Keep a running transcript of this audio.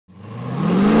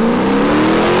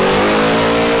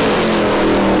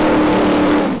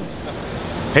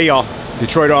Hey y'all,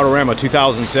 Detroit Autorama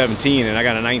 2017, and I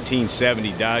got a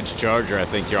 1970 Dodge Charger I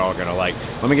think you're all gonna like.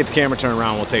 Let me get the camera turned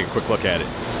around, we'll take a quick look at it.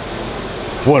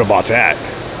 What about that?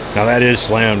 Now that is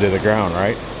slammed to the ground,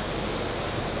 right?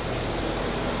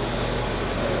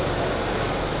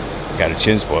 Got a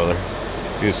chin spoiler.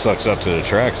 It just sucks up to the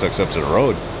track, sucks up to the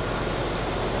road.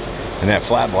 And that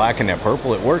flat black and that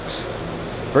purple, it works.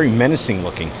 Very menacing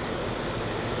looking.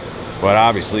 But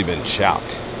obviously been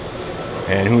chopped.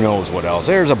 And who knows what else.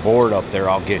 There's a board up there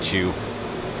I'll get you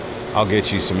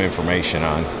some information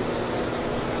on.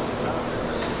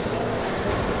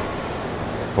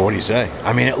 But what do you say?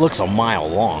 I mean, it looks a mile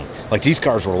long. Like, these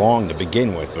cars were long to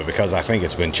begin with, but because I think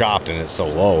it's been chopped and it's so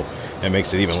low, it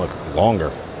makes it even look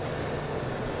longer.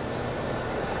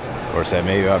 Of course, that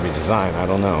may be design, I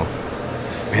don't know.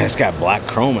 Man, it's got black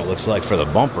chrome, it looks like, for the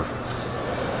bumper.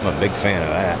 I'm a big fan of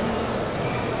that.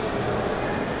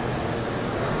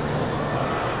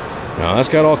 No, that's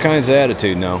got all kinds of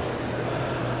attitude now.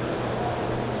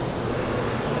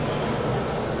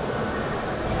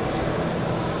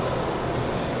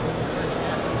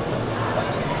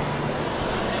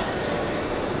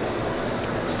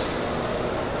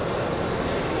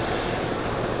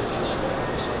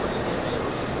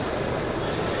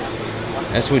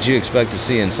 That's what you expect to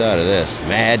see inside of this.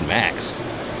 Mad Max.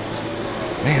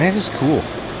 Man, that is cool.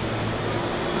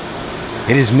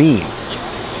 It is mean.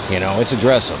 You know, it's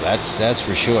aggressive. That's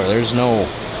for sure. There's no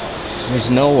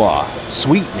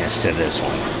sweetness to this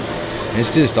one. It's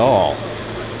just all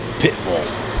pit bull,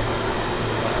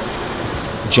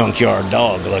 junkyard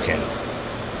dog looking.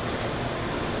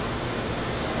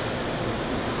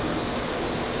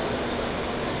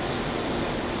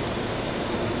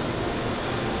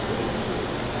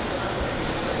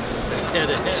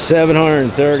 Yeah,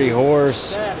 730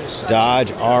 horse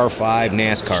Dodge R5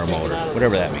 NASCAR motor,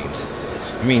 whatever that means.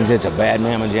 It means it's a bad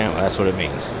mamma jamma. That's what it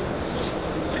means.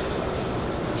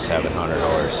 700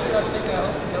 horse.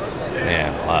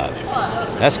 Yeah, a lot.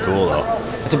 That's cool though.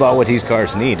 That's about what these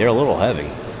cars need. They're a little heavy,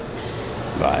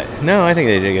 but no, I think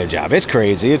they did a good job. It's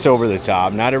crazy. It's over the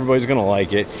top. Not everybody's gonna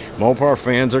like it. Mopar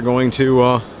fans are going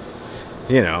to,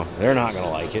 you know, they're not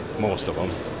gonna like it. Most of them.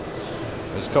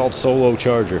 It's called Solo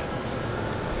Charger.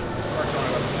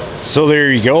 So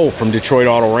there you go, from Detroit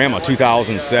Autorama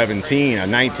 2017, a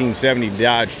 1970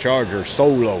 Dodge Charger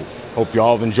Solo. Hope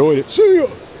y'all have enjoyed it. See ya!